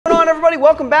everybody?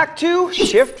 Welcome back to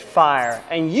Shift Fire,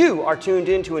 and you are tuned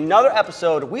into another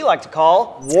episode we like to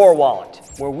call War Wallet,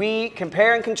 where we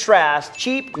compare and contrast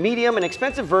cheap, medium, and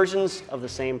expensive versions of the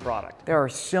same product. There are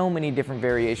so many different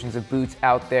variations of boots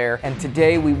out there, and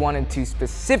today we wanted to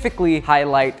specifically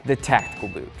highlight the tactical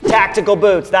boot. Tactical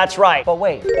boots, that's right. But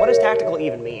wait, what does tactical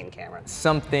even mean, Cameron?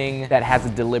 Something that has a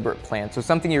deliberate plan, so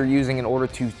something you're using in order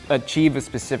to achieve a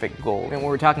specific goal. And when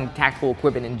we're talking tactical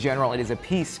equipment in general, it is a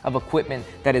piece of equipment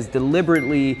that is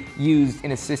deliberately used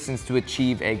in assistance to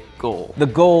achieve a goal. The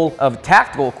goal of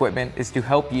tactical equipment is to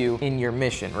help you in your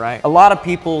mission, right? A lot of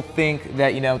people think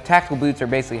that, tactical boots are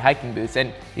basically hiking boots,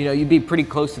 and you'd be pretty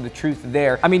close to the truth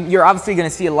there. I mean, you're obviously gonna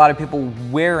see a lot of people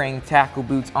wearing tactical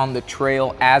boots on the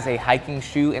trail as a hiking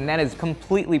shoe, and that is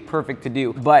completely perfect to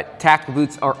do. But tactical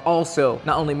boots are also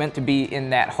not only meant to be in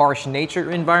that harsh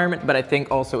nature environment, but I think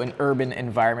also an urban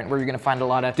environment where you're gonna find a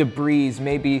lot of debris.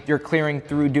 Maybe you're clearing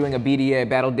through doing a BDA,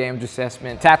 battle damage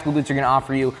assessment. Tactical boots are gonna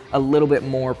offer you a little bit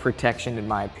more protection, in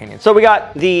my opinion. So we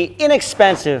got the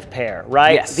inexpensive pair,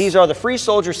 right? Yes. These are the Free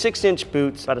Soldier 6-inch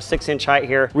boots, about a 6-inch height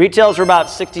here. Retails are about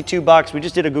 62 bucks. We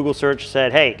just did a Google search,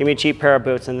 said, hey, give me a cheap pair of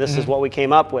boots, and this is what we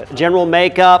came up with. General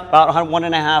makeup, about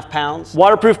 1.5 pounds.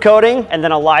 Waterproof coating, and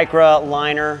then a Lycra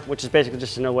liner, which is basically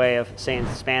just a way of saying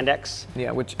spandex.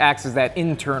 Yeah, which acts as that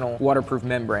internal waterproof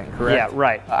membrane, correct? Yeah,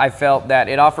 right. I felt that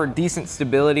it offered decent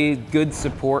stability, good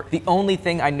support. The only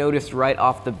thing I noticed right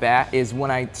off the bat is when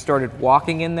I started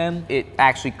walking in them, it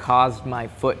actually caused my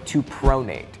foot to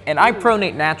pronate. And I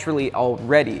pronate naturally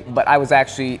already, but I was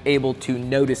actually able to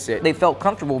notice it. They felt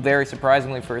comfortable, very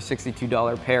surprisingly, for a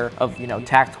 $62 pair of,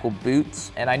 tactical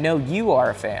boots. And I know you are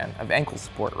a fan of ankle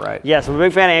support, right? Yes, I'm a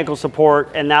big fan of ankle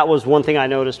support, and that was one thing I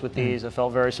noticed with these. I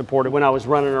felt very supported when I was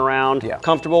running around. Yeah.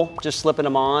 Comfortable, just slipping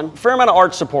them on. Fair amount of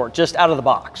arch support, just out of the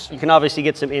box. You can obviously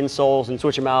get some insoles and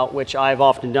switch them out, which I've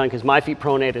often done because my feet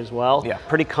pronate as well. Yeah.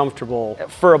 Pretty comfortable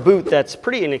for a boot that's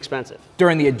pretty inexpensive.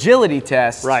 During the agility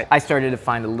test, right, I started to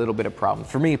find a little bit of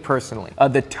problems for me personally.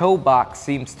 The toe box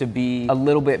seems to be a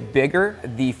little bit bigger.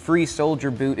 The Free Soldier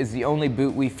boot is the only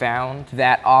boot we found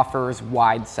that offers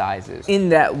wide sizes. In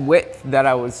that width that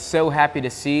I was so happy to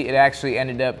see, it actually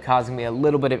ended up causing me a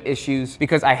little bit of issues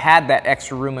because I had that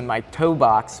extra room in my toe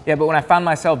box. Yeah, but when I found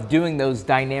myself doing those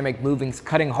dynamic movings,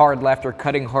 cutting hard left or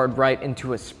cutting hard right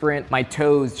into a sprint, my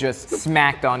toes just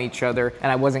smacked on each other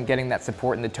and I wasn't getting that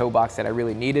support in the toe box that I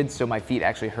really needed, so my feet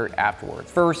actually hurt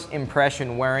afterwards. First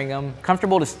impression wearing them,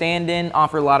 comfortable to stand in,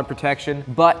 offer a lot of protection,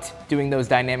 but doing those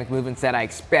dynamic movements that I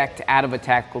expect out of a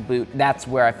tactical boot, that's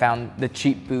where I found the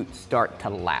cheap boot start to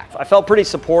lack. I felt pretty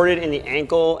supported in the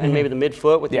ankle and maybe the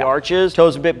midfoot with the arches.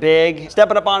 Toes a bit big.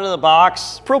 Stepping up onto the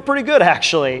box, felt pretty good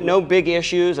actually. No big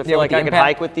issues. I feel like I could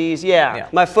hike with these. Yeah,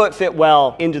 my foot fit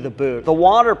well into the boot. The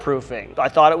waterproofing, I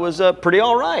thought it was pretty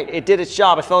all right. It did its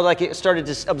job. I felt like it started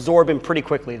to absorb in pretty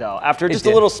quickly though, after just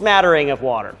a little smattering of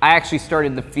water. I actually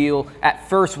started to feel at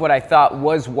first what I thought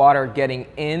was water getting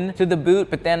into the boot,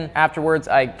 but then afterwards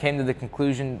I came to the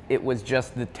conclusion it was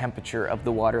just the temperature of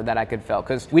the water that I could feel,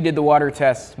 because we did the water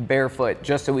test barefoot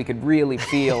just so we could really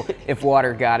feel if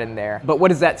water got in there. But what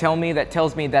does that tell me? That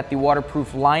tells me that the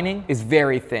waterproof lining is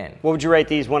very thin. What would you rate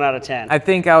these 1 out of 10? I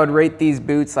think I would rate these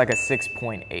boots like a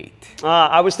 6.8.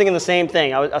 I was thinking the same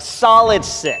thing. A solid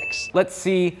 6. Let's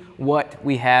see what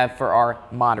we have for our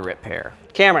moderate pair.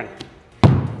 Cameron,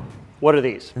 what are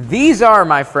these? These are,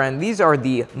 my friend, these are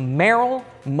the Merrell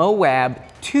Moab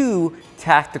 2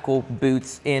 tactical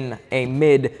boots in a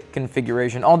mid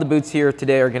configuration. All the boots here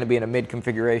today are going to be in a mid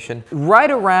configuration. Right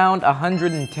around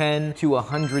 110 to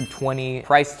 120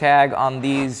 price tag on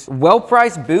these.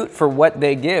 Well-priced boot for what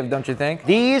they give, don't you think?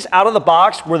 These out of the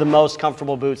box were the most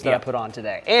comfortable boots that I put on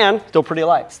today, and still pretty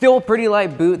light. Still a pretty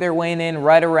light boot. They're weighing in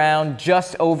right around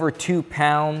just over 2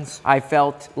 pounds. I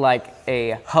felt like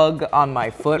a hug on my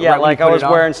foot. Yeah, right like I was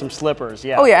wearing some slippers.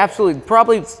 Yeah. Oh yeah, absolutely.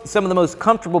 Probably some of the most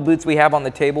comfortable boots we have on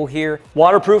the table here.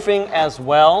 Waterproofing as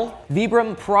well.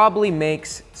 Vibram probably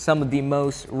makes some of the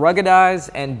most ruggedized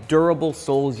and durable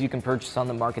soles you can purchase on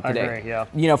the market today. I agree,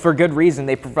 yeah. For good reason.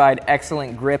 They provide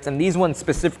excellent grips, and these ones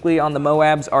specifically on the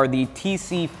Moabs are the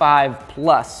TC5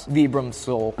 Plus Vibram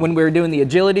sole. When we were doing the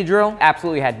agility drill,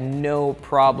 absolutely had no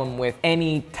problem with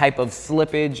any type of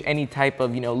slippage, any type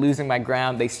of, losing my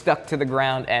ground. They stuck to the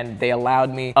ground and they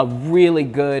allowed me a really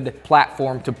good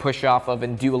platform to push off of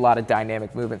and do a lot of dynamic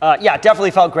dynamic movement. Yeah,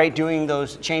 definitely felt great doing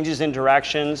those changes in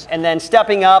directions. And then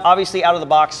stepping up, obviously out of the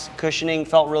box cushioning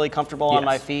felt really comfortable on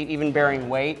my feet, even bearing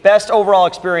weight. Best overall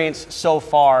experience so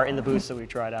far in the boots that we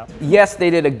tried out. Yes, they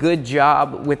did a good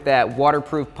job with that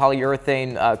waterproof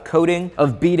polyurethane coating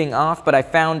of beating off, but I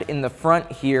found in the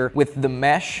front here with the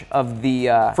mesh of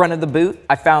the front of the boot,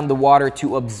 I found the water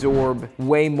to absorb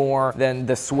way more than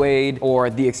the suede or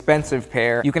the expensive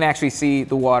pair. You can actually see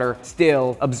the water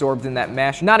still absorbed in that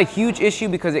mesh. Not a huge issue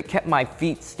because it kept my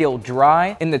feet still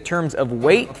dry. In the terms of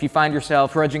weight, if you find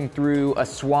yourself trudging through a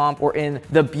swamp or in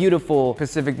the beautiful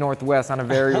Pacific Northwest on a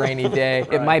very rainy day,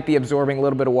 it might be absorbing a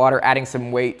little bit of water, adding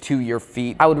some weight to your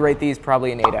feet. I would rate these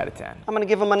probably an 8 out of 10. I'm gonna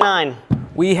give them a 9.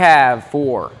 We have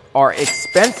for our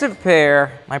expensive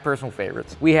pair, my personal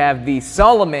favorites, we have the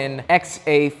Salomon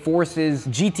XA Forces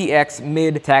GTX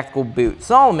Mid Tactical Boot.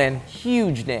 Salomon,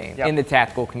 huge name in the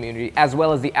tactical community, as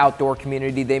well as the outdoor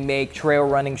community. They make trail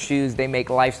running shoes, they make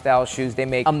lifestyle shoes, they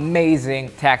make amazing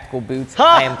tactical boots.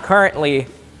 I am currently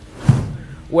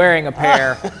wearing a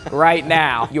pair right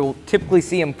now. You'll typically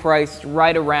see them priced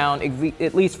right around,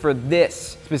 at least for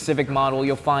this specific model,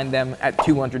 you'll find them at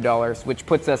 $200, which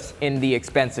puts us in the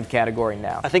expensive category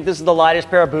now. I think this is the lightest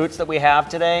pair of boots that we have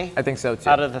today. I think so too.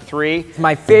 Out of the 3. It's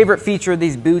my favorite feature of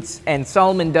these boots, and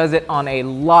Salomon does it on a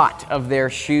lot of their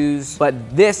shoes,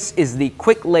 but this is the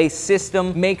quick lace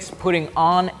system, makes putting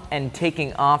on and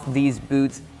taking off these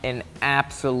boots an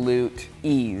absolute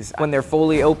ease. When they're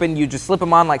fully open, you just slip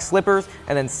them on like slippers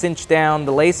and then cinch down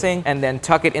the lacing and then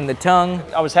tuck it in the tongue.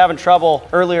 I was having trouble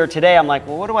earlier today. I'm like,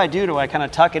 well, what do I do? Do I kind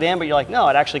of tuck it in? But you're like, no,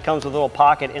 it actually comes with a little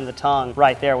pocket in the tongue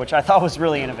right there, which I thought was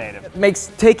really innovative. It makes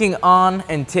taking on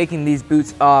and taking these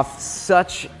boots off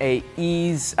such a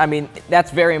ease. I mean,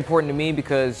 that's very important to me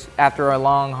because after a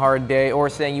long, hard day, or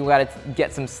saying you gotta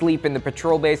get some sleep in the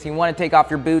patrol base, and you wanna take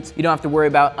off your boots, you don't have to worry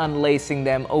about unlacing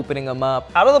them, opening them up.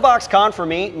 Out of the box con for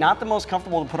me, not the most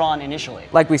comfortable to put on initially.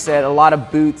 Like we said, a lot of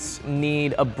boots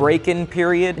need a break-in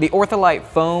period. The Ortholite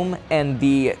foam and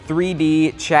the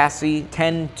 3D chassis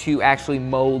tend to actually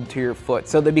mold to your foot.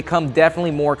 So they become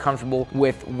definitely more comfortable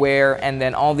with wear, and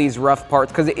then all these rough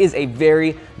parts, because it is a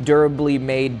very durably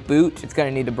made boot, it's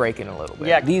gonna need to break in a little bit.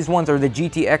 Yeah. These ones are the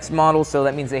GTX model, so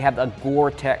that means they have a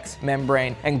Gore-Tex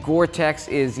membrane. And Gore-Tex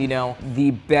is, you know,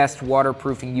 the best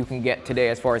waterproofing you can get today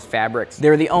as far as fabrics.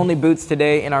 They're the only boots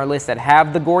today in our list that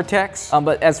have the Gore-Tex,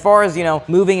 but as far as, you know,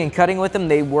 moving and cutting with them,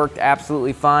 they worked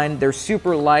absolutely fine. They're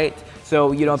super light,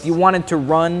 so, you know, if you wanted to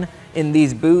run in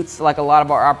these boots like a lot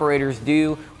of our operators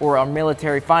do, or our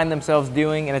military find themselves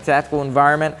doing in a tactical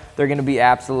environment, they're gonna be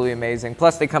absolutely amazing.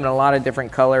 Plus they come in a lot of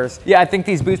different colors. Yeah, I think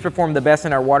these boots performed the best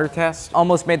in our water tests.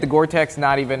 Almost made the Gore-Tex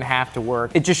not even have to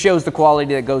work. It just shows the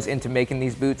quality that goes into making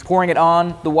these boots. Pouring it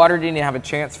on, the water didn't even have a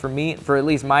chance for me, for at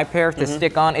least my pair, to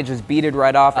stick on. It just beaded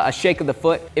right off. A shake of the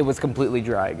foot, it was completely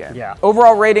dry again. Yeah.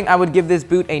 Overall rating, I would give this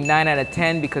boot a 9 out of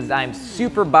 10 because I'm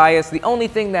super biased. The only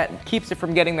thing that keeps it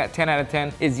from getting that 10 out of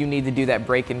 10 is you need to do that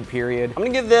break-in period. I'm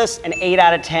gonna give this an 8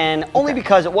 out of 10, only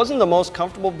because it wasn't the most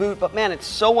comfortable boot, but man, it's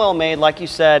so well made, like you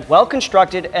said, well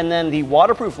constructed, and then the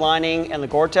waterproof lining and the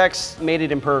Gore-Tex made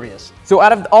it impervious. So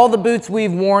out of all the boots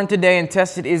we've worn today and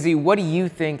tested, Izzy, what do you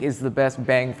think is the best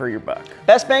bang for your buck?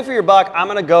 Best bang for your buck, I'm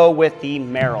gonna go with the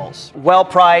Merrells. Well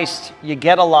priced, you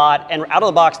get a lot, and out of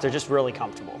the box, they're just really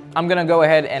comfortable. I'm gonna go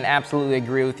ahead and absolutely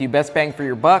agree with you. Best bang for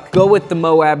your buck, go with the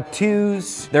Moab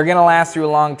 2s. They're gonna last you a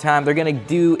long time. They're gonna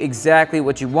do exactly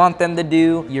what you want them to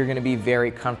do. You're gonna be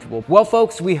very comfortable. Well,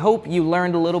 folks, we hope you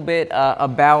learned a little bit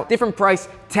about different price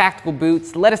tactical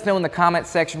boots. Let us know in the comment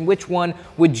section which one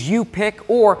would you pick,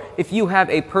 or if you have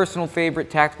a personal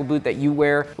favorite tactical boot that you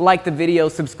wear. Like the video,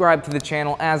 subscribe to the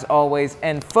channel as always,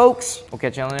 and folks, we'll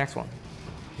catch you on the next one.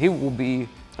 He will be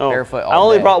barefoot all I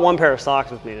only day. brought one pair of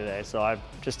socks with me today, so I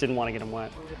just didn't want to get them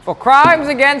wet. For crimes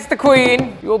against the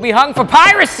Queen, you will be hung for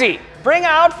piracy. Bring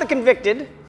out the convicted.